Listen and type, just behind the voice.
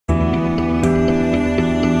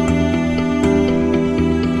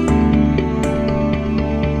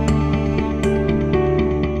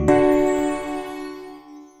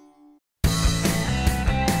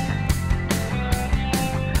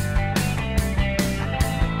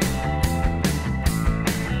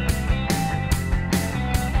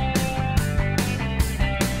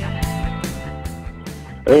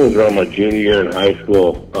think it was around my junior year in high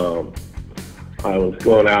school. I was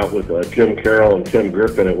going out with Jim Carroll and Tim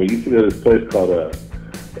Griffin, and we used to go to this place called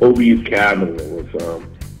OB's Cabin. It was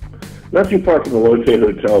not too far from the Lotte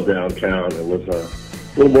Hotel downtown. It was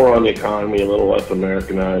a little more on the economy, a little less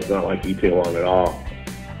Americanized, not like E-Tailon at all.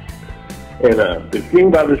 And the thing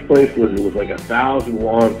about this place was it was like 1,000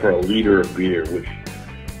 won for a liter of beer, which,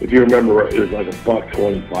 if you remember, it was like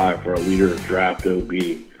 $1.25 for a liter of draft OB.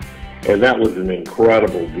 And that was an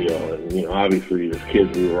incredible deal. And, you know, obviously as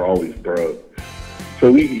kids, we were always broke.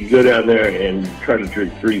 So we could go down there and try to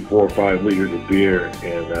drink 3, 4, 5 liters of beer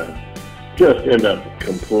and just end up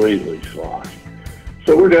completely sloshed.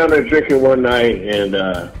 So we're down there drinking one night, and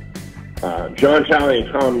John Talley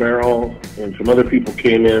and Tom Merrill and some other people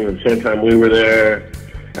came in at the same time we were there.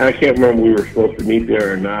 And I can't remember if we were supposed to meet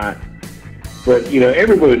there or not. But, you know,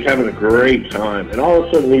 everybody was having a great time. And all of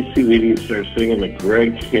a sudden, these two idiots started singing the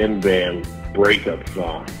Greg Kihn Band breakup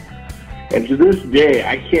song. And to this day,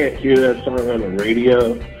 I can't hear that song on the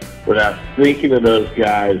radio without thinking of those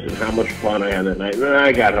guys and how much fun I had that night. And then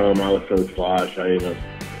I got home, I was so sloshed. I ended up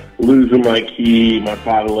losing my key. My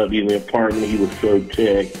father let me in the apartment. He was so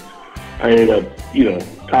ticked. I ended up, you know,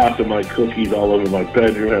 tossing my cookies all over my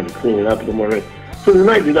bedroom, having to clean it up in the morning. So the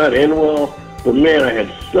night did not end well, but man, I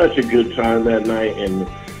had such a good time that night. And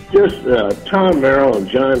just Tom Merrill and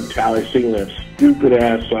John Talley singing that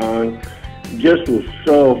stupid-ass song just was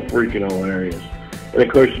so freaking hilarious. And of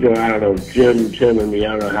course, you know, I don't know, Tim and me,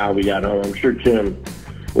 I don't know how we got home. I'm sure Tim,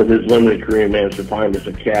 with his limited career, managed to find us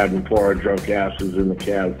a cab and pour our drunk asses in the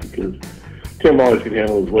cab, because Tim always could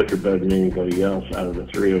handle his liquor better than anybody else out of the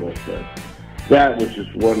three of us. But that was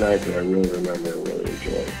just one night that I really remember and really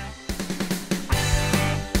enjoyed.